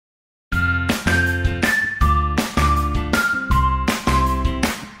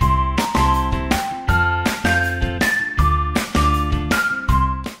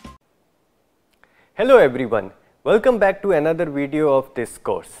Hello everyone, welcome back to another video of this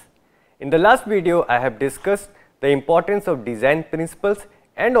course. In the last video, I have discussed the importance of design principles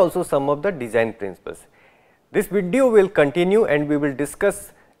and also some of the design principles. This video will continue and we will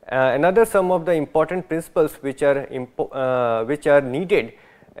discuss another some of the important principles which are needed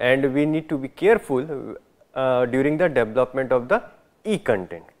and we need to be careful during the development of the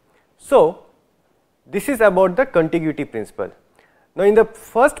e-content. So, this is about the contiguity principle. Now, in the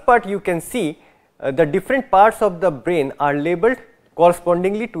first part you can see the different parts of the brain are labeled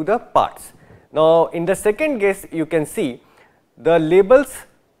correspondingly to the parts. Now, in the second case you can see the labels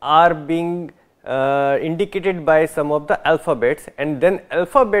are being indicated by some of the alphabets, and then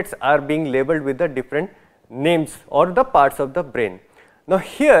alphabets are being labeled with the different names or the parts of the brain. Now,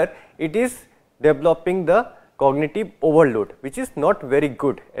 here it is developing the cognitive overload, which is not very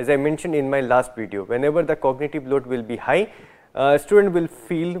good. As I mentioned in my last video, whenever the cognitive load will be high, student will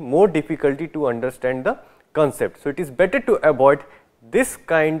feel more difficulty to understand the concept. So, it is better to avoid this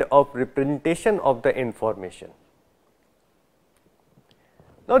kind of representation of the information.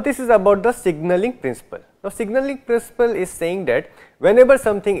 Now, this is about the signaling principle. Now, signaling principle is saying that whenever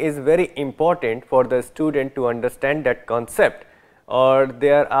something is very important for the student to understand that concept, or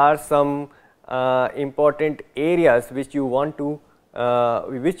there are some important areas which you want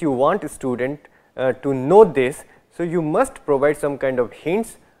a student to know this. So, you must provide some kind of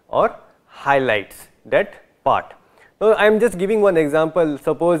hints or highlights that part. Now, I am just giving one example.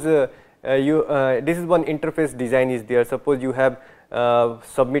 Suppose this is one interface design is there. Suppose you have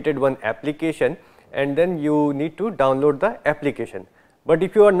submitted one application and then you need to download the application. But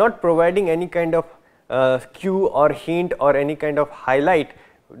if you are not providing any kind of cue or hint or any kind of highlight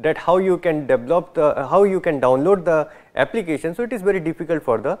that how you can develop how you can download the application, so it is very difficult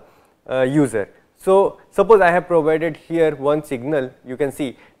for the user. So, suppose I have provided here one signal, you can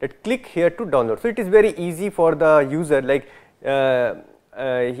see that click here to download. So, it is very easy for the user, like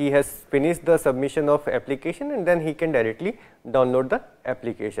he has finished the submission of application and then he can directly download the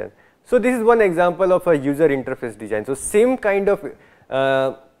application. So, this is one example of a user interface design. So, same kind of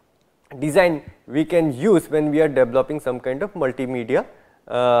design we can use when we are developing some kind of multimedia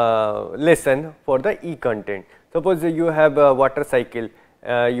lesson for the e-content. Suppose you have a water cycle.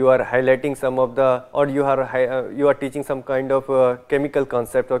 You are highlighting some of the, or you are teaching some kind of chemical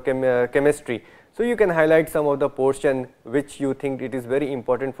concept or chemistry. So, you can highlight some of the portion which you think it is very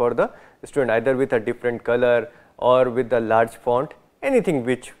important for the student, either with a different color or with the large font, anything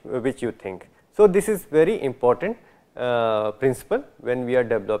which you think. So, this is very important principle when we are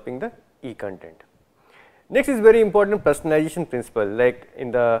developing the e-content. Next is very important personalization principle. Like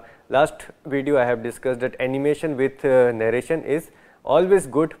in the last video I have discussed that animation with narration is always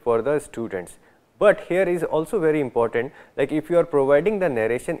good for the students, but here is also very important, like if you are providing the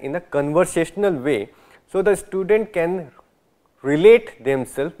narration in a conversational way, so the student can relate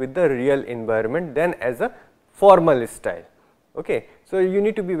themselves with the real environment than as a formal style. Okay. So, you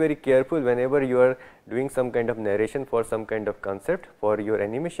need to be very careful whenever you are doing some kind of narration for some kind of concept for your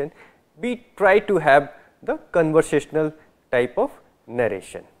animation, try to have the conversational type of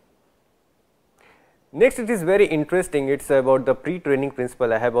narration. Next, it is very interesting, it is about the pre-training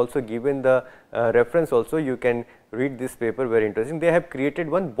principle. I have also given the reference also, you can read this paper, very interesting. They have created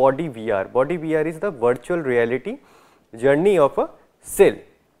one body VR. Body VR is the virtual reality journey of a cell.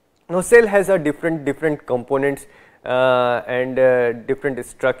 Now, cell has a different components and different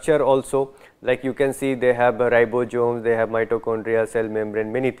structure also, like you can see they have ribosomes, they have mitochondria, cell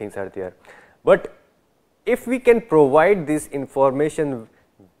membrane, many things are there. But if we can provide this information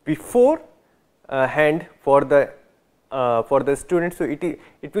before hand for the student, so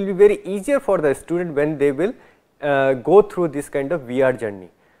it will be very easier for the student when they will go through this kind of VR journey.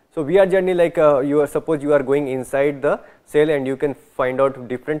 So, VR journey, like suppose you are going inside the cell and you can find out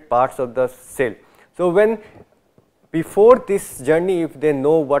different parts of the cell. So, when before this journey, if they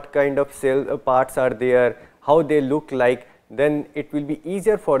know what kind of cell parts are there, how they look like, then it will be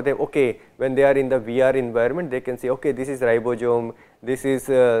easier for them. Okay, when they are in the VR environment, they can say, okay, this is ribosome, this is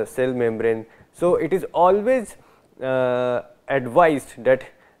cell membrane. So, it is always advised that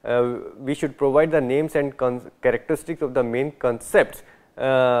we should provide the names and characteristics of the main concepts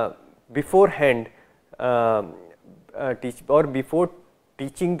beforehand before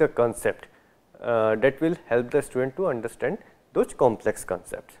teaching the concept. That will help the student to understand those complex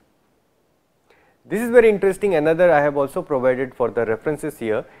concepts. This is very interesting. Another I have also provided for the references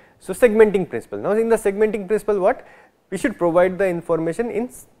here. So, segmenting principle. Now, in the segmenting principle, what we should provide the information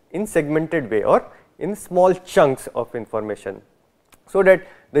in segmented way or in small chunks of information, so that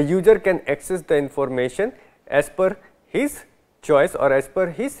the user can access the information as per his choice or as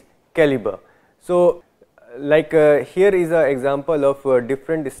per his caliber. So, like here is an example of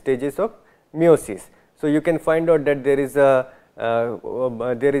different stages of meiosis. So, you can find out that there is a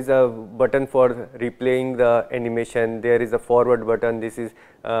button for replaying the animation, there is a forward button, this is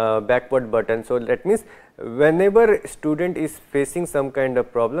backward button. So, that means whenever student is facing some kind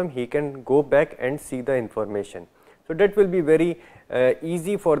of problem, he can go back and see the information. So, that will be very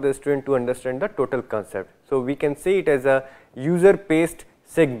easy for the student to understand the total concept. So, we can say it as a user paced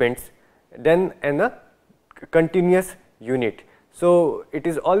segments then and a continuous unit. So, it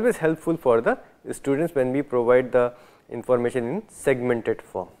is always helpful for the students when we provide the information in segmented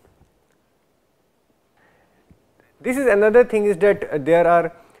form. This is another thing is that there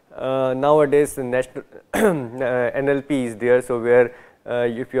are nowadays national NLP is there. So, where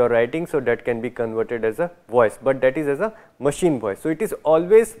if you are writing, so that can be converted as a voice, but that is as a machine voice. So, it is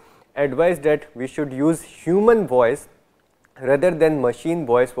always advised that we should use human voice rather than machine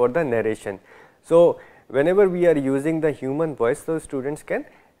voice for the narration. So, whenever we are using the human voice, so students can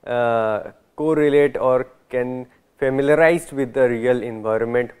correlate or can familiarize with the real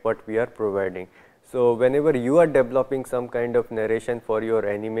environment what we are providing. So, whenever you are developing some kind of narration for your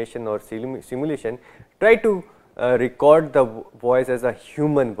animation or simulation, try to record the voice as a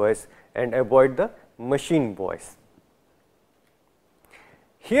human voice and avoid the machine voice.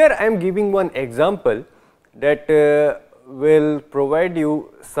 Here I am giving one example that will provide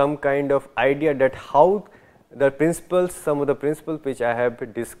you some kind of idea that how the principles, some of the principles which I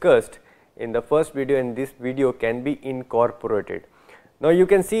have discussed in the first video and this video can be incorporated. Now, you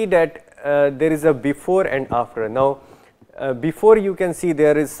can see that there is a before and after. Now, before you can see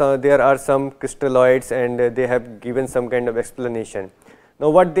there are some crystalloids and they have given some kind of explanation.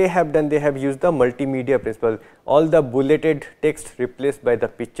 Now, what they have done, they have used the multimedia principle, all the bulleted text replaced by the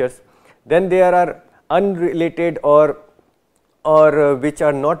pictures. Then there are unrelated or which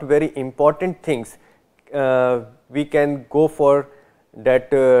are not very important things, we can go for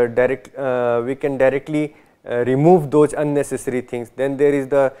that we can directly remove those unnecessary things. Then there is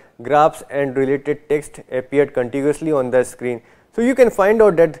the graphs and related text appeared contiguously on the screen. So, you can find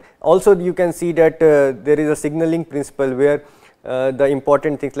out that also you can see that there is a signaling principle where the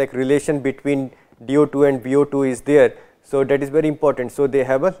important things like relation between DO2 and VO2 is there. So, that is very important. So, they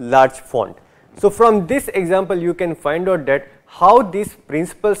have a large font. So, from this example you can find out that how these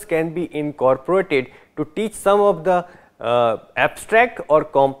principles can be incorporated to teach some of the abstract or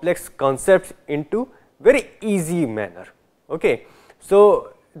complex concepts into very easy manner. Okay.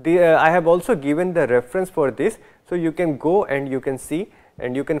 So, I have also given the reference for this. So, you can go and you can see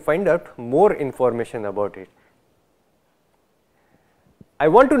and you can find out more information about it. I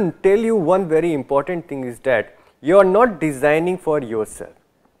want to tell you one very important thing is that you are not designing for yourself.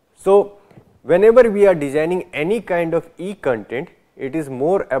 So, whenever we are designing any kind of e-content, it is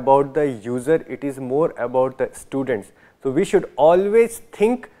more about the user, it is more about the students. So, we should always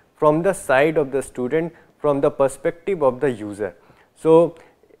think from the side of the student, from the perspective of the user. So,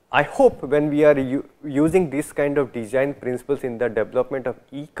 I hope when we are using this kind of design principles in the development of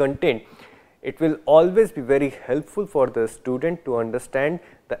e-content, it will always be very helpful for the student to understand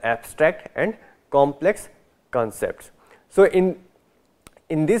the abstract and complex concepts. So, in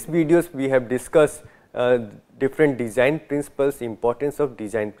these videos we have discussed different design principles, importance of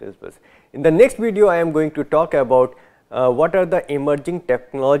design principles. In the next video I am going to talk about what are the emerging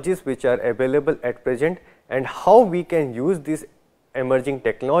technologies which are available at present and how we can use these emerging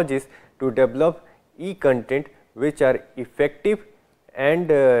technologies to develop e-content which are effective and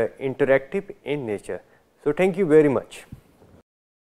interactive in nature. So, thank you very much.